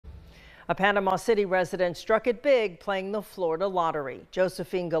A Panama City resident struck it big playing the Florida lottery.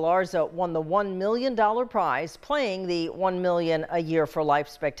 Josephine Galarza won the $1 million prize playing the $1 million a year for life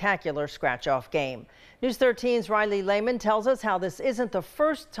spectacular scratch-off game. News 13's Riley Lehman tells us how this isn't the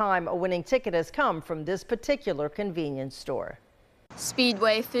first time a winning ticket has come from this particular convenience store.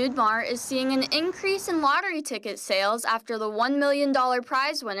 Speedway Food Mart is seeing an increase in lottery ticket sales after the $1 million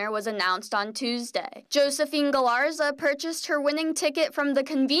prize winner was announced on Tuesday. Josephine Galarza purchased her winning ticket from the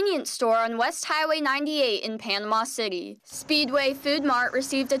convenience store on West Highway 98 in Panama City. Speedway Food Mart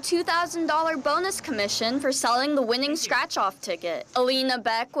received a $2,000 bonus commission for selling the winning scratch-off ticket. Alina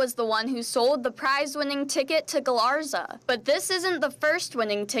Beck was the one who sold the prize-winning ticket to Galarza. But this isn't the first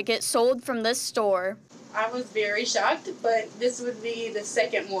winning ticket sold from this store. I was very shocked, but this would be the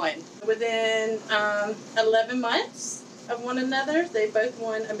second one. Within 11 months of one another, they both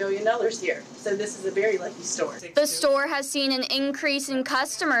won $1 million here. So this is a very lucky store. The store has seen an increase in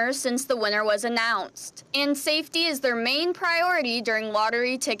customers since the winner was announced. And safety is their main priority during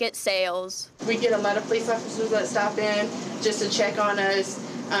lottery ticket sales. We get a lot of police officers that stop in just to check on us.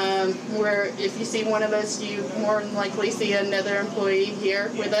 Where if you see one of us, you more than likely see another employee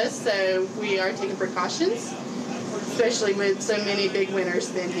here with us. So we are taking precautions, especially with so many big winners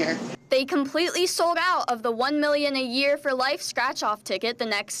been here. They completely sold out of the $1 million a year for life scratch-off ticket the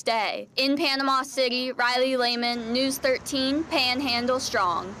next day. In Panama City, Riley Lehman, News 13, Panhandle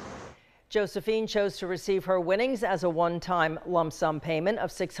Strong. Josephine chose to receive her winnings as a one-time lump sum payment of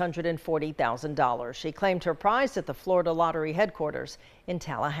 $640,000. She claimed her prize at the Florida Lottery headquarters in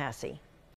Tallahassee.